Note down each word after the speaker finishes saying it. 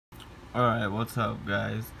Alright, what's up,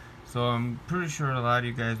 guys? So I'm pretty sure a lot of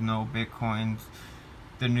you guys know Bitcoin's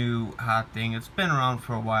the new hot thing. It's been around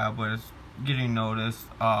for a while, but it's getting noticed.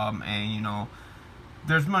 And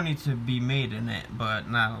there's money to be made in it, but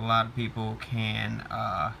not a lot of people can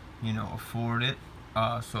afford it.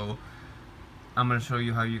 So I'm gonna show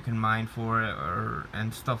you how you can mine for it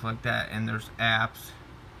and stuff like that. And there's apps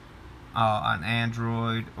on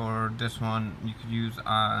Android, or this one you could use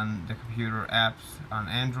on the computer. Apps on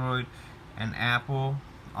Android and Apple.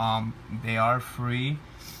 They are free.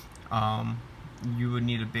 You would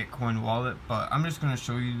need a Bitcoin wallet, but I'm just going to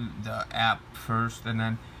show you the app first, and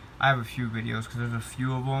then I have a few videos because there's a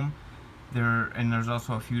few of them there, and there's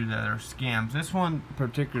also a few that are scams. This one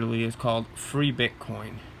particularly is called Free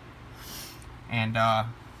Bitcoin, and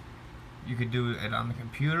you could do it on the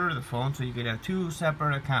computer or the phone, so you could have two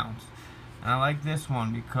separate accounts. And I like this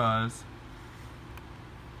one because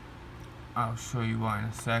I'll show you why in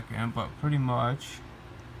a second, but pretty much,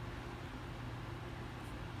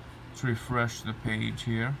 let's refresh the page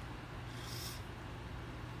here.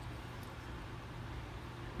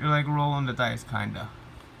 You're like rolling the dice, kinda.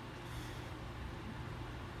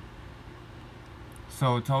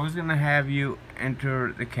 So it's always gonna have you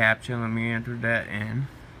enter the captcha. Let me enter that in.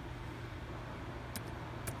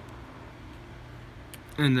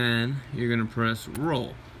 And then you're gonna press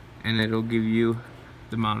roll, and it'll give you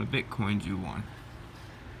the amount of Bitcoins you won.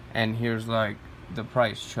 And here's like the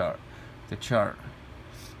price chart, the chart.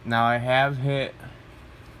 Now I have hit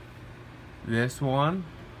this one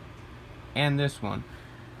and this one,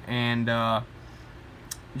 and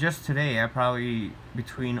just today I probably,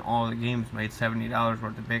 between all the games, made $70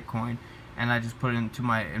 worth of Bitcoin, and I just put it into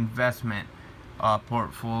my investment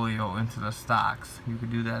portfolio into the stocks. You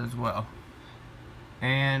could do that as well.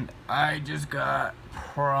 And I just got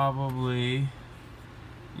probably,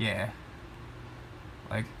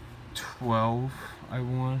 like 12 I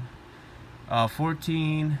won.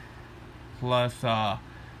 14 plus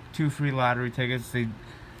 2 free lottery tickets.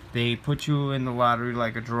 They put you in the lottery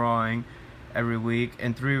like a drawing every week,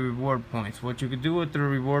 and 3 reward points. What you could do with the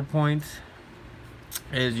reward points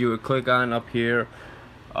is you would click on up here,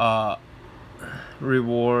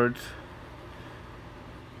 rewards,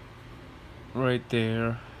 right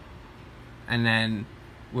there, and then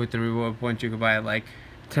with the reward points you could buy like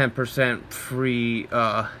 10% free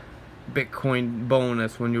Bitcoin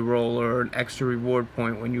bonus when you roll, or an extra reward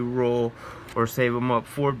point when you roll, or save them up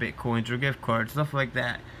for Bitcoins or gift cards, stuff like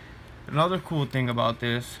that. Another cool thing about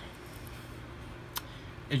this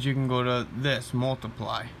is you can go to this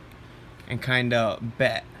multiply and kind of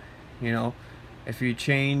bet. If you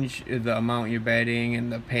change the amount you're betting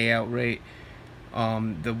and the payout rate,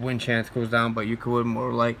 the win chance goes down, but you could win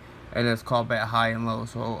more, and it's called bet high and low.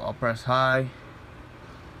 So I'll press high,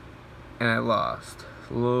 and I lost.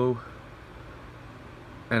 Low,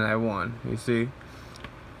 and I won, you see.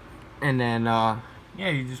 And then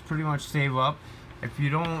you just pretty much save up. If you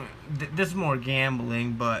don't, this is more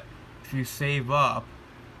gambling, but if you save up,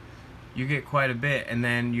 you get quite a bit, and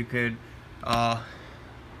then you could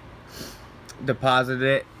deposit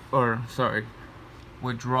it, or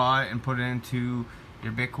withdraw it and put it into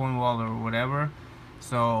your Bitcoin wallet or whatever.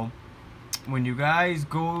 So when you guys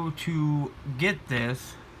go to get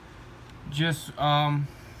this, just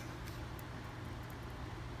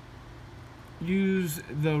use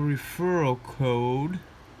the referral code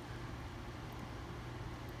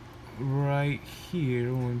right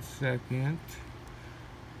here. 1 second.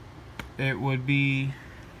 It would be,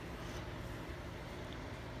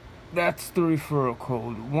 that's the referral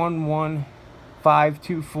code,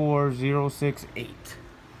 11524-068.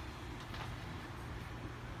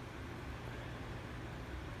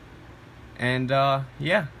 And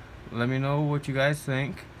let me know what you guys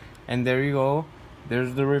think. And there you go,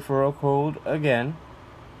 there's the referral code again.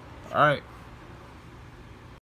 Alright.